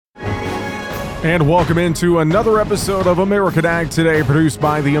And welcome into another episode of American Ag Today, produced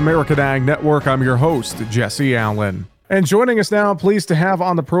by the American Ag Network. I'm your host, Jesse Allen. And joining us now, pleased to have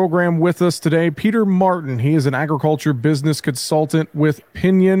on the program with us today, Peter Martin. He is an agriculture business consultant with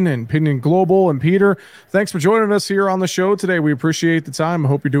Pinion and Pinion Global. And Peter, thanks for joining us here on the show today. We appreciate the time. I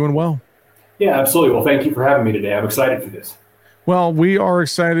hope you're doing well. Yeah, absolutely. Well, thank you for having me today. I'm excited for this. Well, we are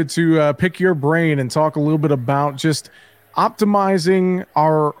excited to pick your brain and talk a little bit about just optimizing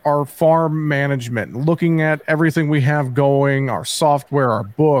our farm management, looking at everything we have going, our software, our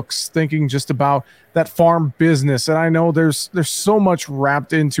books, thinking just about that farm business. And I know there's so much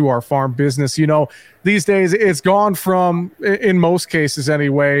wrapped into our farm business. You know, these days it's gone from, in most cases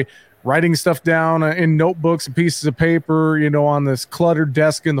anyway, writing stuff down in notebooks and pieces of paper, you know, on this cluttered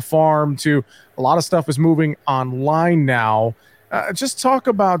desk in the farm, to a lot of stuff is moving online now. Just talk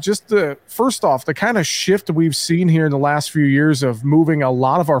about first off, the kind of shift we've seen here in the last few years of moving a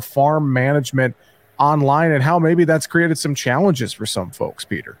lot of our farm management online, and how maybe that's created some challenges for some folks,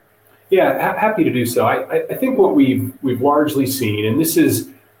 Peter. Yeah, happy to do so. I think what we've largely seen, and this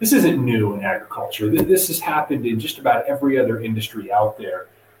isn't new in agriculture. This has happened in just about every other industry out there.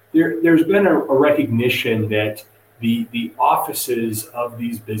 There's been a recognition that the offices of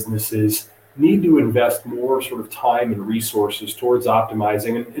these businesses need to invest more sort of time and resources towards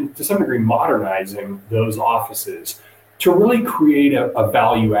optimizing and to some degree modernizing those offices to really create a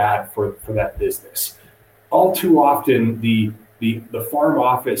value add for that business. All too often, the farm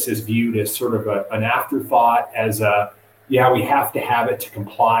office is viewed as sort of an afterthought, as we have to have it to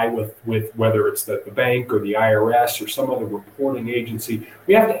comply with whether it's the bank or the IRS or some other reporting agency.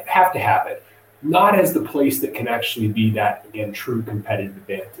 We have to have it, not as the place that can actually be that, again, true competitive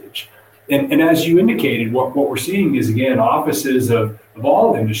advantage. And as you indicated, what we're seeing is, again, offices of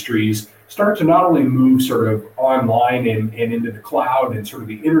all industries start to not only move sort of online and into the cloud and sort of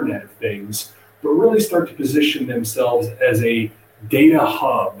the Internet of Things, but really start to position themselves as a data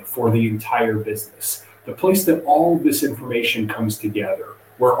hub for the entire business, the place that all of this information comes together,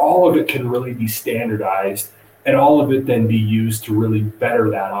 where all of it can really be standardized and all of it then be used to really better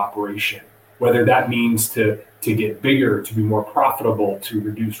that operation, whether that means to get bigger, to be more profitable, to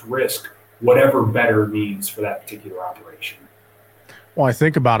reduce risk, whatever better means for that particular operation. Well, I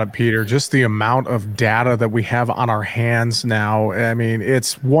think about it, Peter, just the amount of data that we have on our hands now. I mean,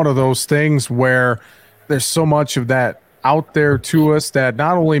 it's one of those things where there's so much of that out there to us that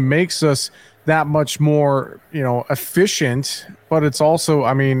not only makes us that much more, efficient, but it's also,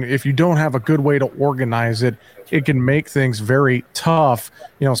 I mean, if you don't have a good way to organize it, it can make things very tough,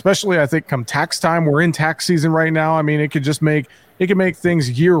 especially I think come tax time. We're in tax season right now. I mean, it can make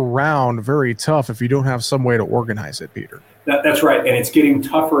things year round very tough if you don't have some way to organize it, Peter. That's right. And it's getting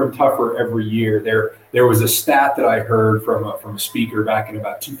tougher and tougher every year. There was a stat that I heard from a speaker back in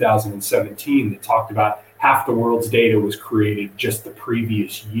about 2017 that talked about half the world's data was created just the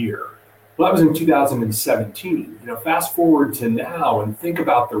previous year. Well, that was in 2017. Fast forward to now and think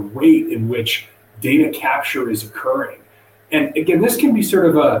about the rate in which data capture is occurring. And again, this can be sort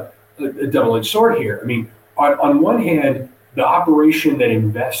of a double-edged sword here. I mean, on one hand, the operation that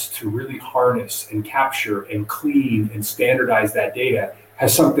invests to really harness and capture and clean and standardize that data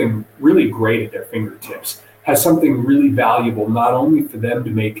has something really great at their fingertips, has something really valuable, not only for them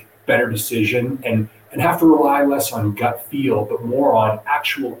to make better decision and have to rely less on gut feel, but more on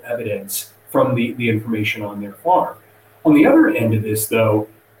actual evidence from the information on their farm. On the other end of this, though,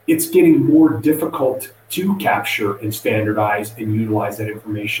 it's getting more difficult to capture and standardize and utilize that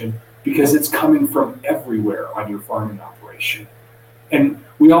information because it's coming from everywhere on your farming operation. And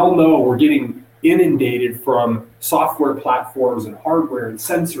we all know we're getting inundated from software platforms and hardware and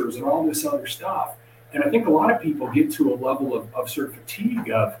sensors and all this other stuff. And I think a lot of people get to a level of sort of fatigue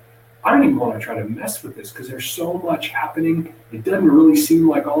of, I don't even want to try to mess with this because there's so much happening. It doesn't really seem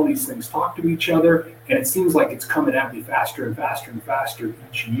like all these things talk to each other, and it seems like it's coming at me faster and faster and faster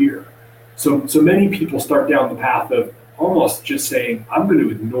each year. So many people start down the path of almost just saying, I'm going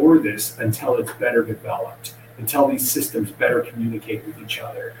to ignore this until it's better developed, until these systems better communicate with each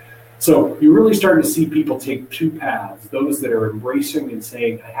other. So you're really starting to see people take two paths, those that are embracing and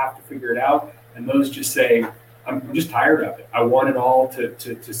saying, I have to figure it out, and those just saying, I'm just tired of it. I want it all to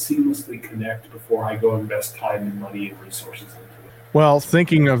seamlessly connect before I go invest time and money and resources into it. Well,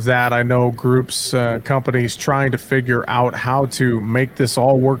 thinking of that, I know groups, companies trying to figure out how to make this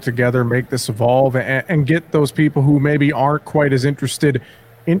all work together, make this evolve, and get those people who maybe aren't quite as interested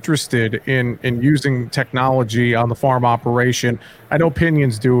in using technology on the farm operation. I know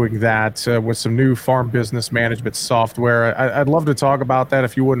Pinion's doing that with some new farm business management software. I'd love to talk about that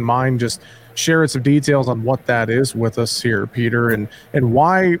if you wouldn't mind, just sharing some details on what that is with us here, Peter, and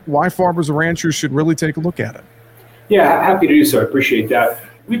why farmers and ranchers should really take a look at it. Yeah, happy to do so. I appreciate that.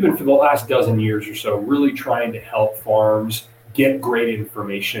 We've been for the last dozen years or so really trying to help farms get great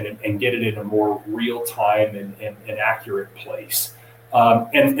information and get it in a more real time and accurate place.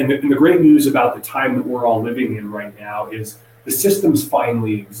 And the great news about the time that we're all living in right now is the systems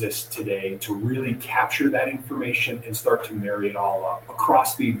finally exist today to really capture that information and start to marry it all up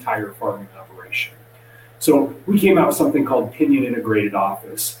across the entire farming operation. So we came out with something called Pinion Integrated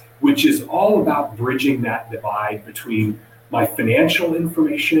Office, which is all about bridging that divide between my financial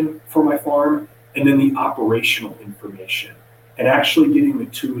information for my farm and then the operational information, and actually getting the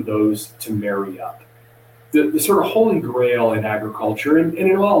two of those to marry up. The sort of holy grail in agriculture, and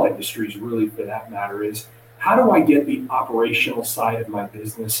in all industries really for that matter, is how do I get the operational side of my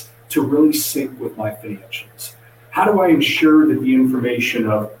business to really sync with my financials? How do I ensure that the information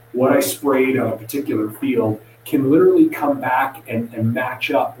of what I sprayed on a particular field can literally come back and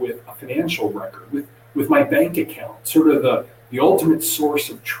match up with a financial record, with my bank account, sort of the ultimate source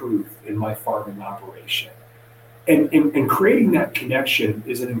of truth in my farming operation? And creating that connection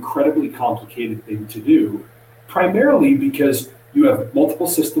is an incredibly complicated thing to do, primarily because you have multiple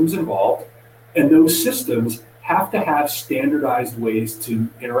systems involved, and those systems have to have standardized ways to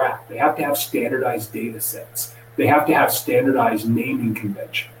interact. They have to have standardized data sets. They have to have standardized naming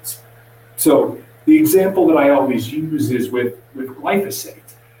conventions. So the example that I always use is with glyphosate.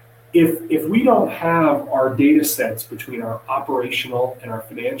 If we don't have our data sets between our operational and our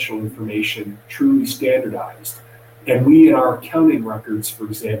financial information truly standardized, and we in our accounting records, for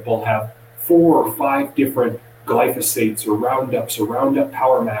example, have 4 or 5 different glyphosates or Roundups or Roundup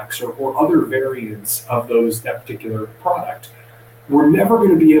Power Max or other variants of that particular product, we're never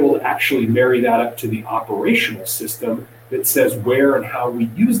going to be able to actually marry that up to the operational system that says where and how we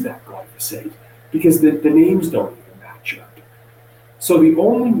use that glyphosate, because the names don't even match up. So the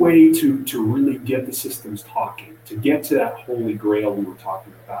only way to really get the systems talking, to get to that holy grail we were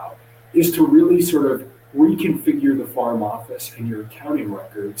talking about, is to really sort of reconfigure the farm office and your accounting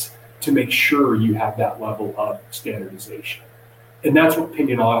records to make sure you have that level of standardization. And that's what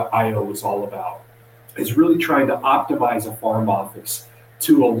Pinion.io is all about, is really trying to optimize a farm office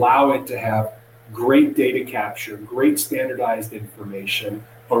to allow it to have great data capture, great standardized information,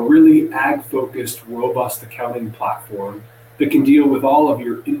 a really ag-focused, robust accounting platform that can deal with all of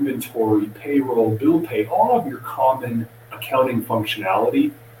your inventory, payroll, bill pay, all of your common accounting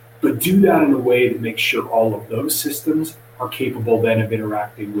functionality, but do that in a way that makes sure all of those systems are capable then of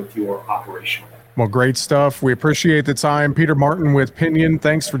interacting with your operational. Well, great stuff. We appreciate the time. Peter Martin with Pinion,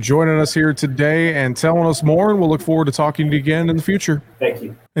 thanks for joining us here today and telling us more, and we'll look forward to talking to you again in the future. Thank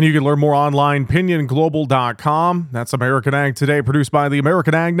you. And you can learn more online, pinionglobal.com. That's American Ag Today, produced by the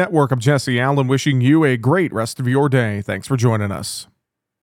American Ag Network. I'm Jesse Allen, wishing you a great rest of your day. Thanks for joining us.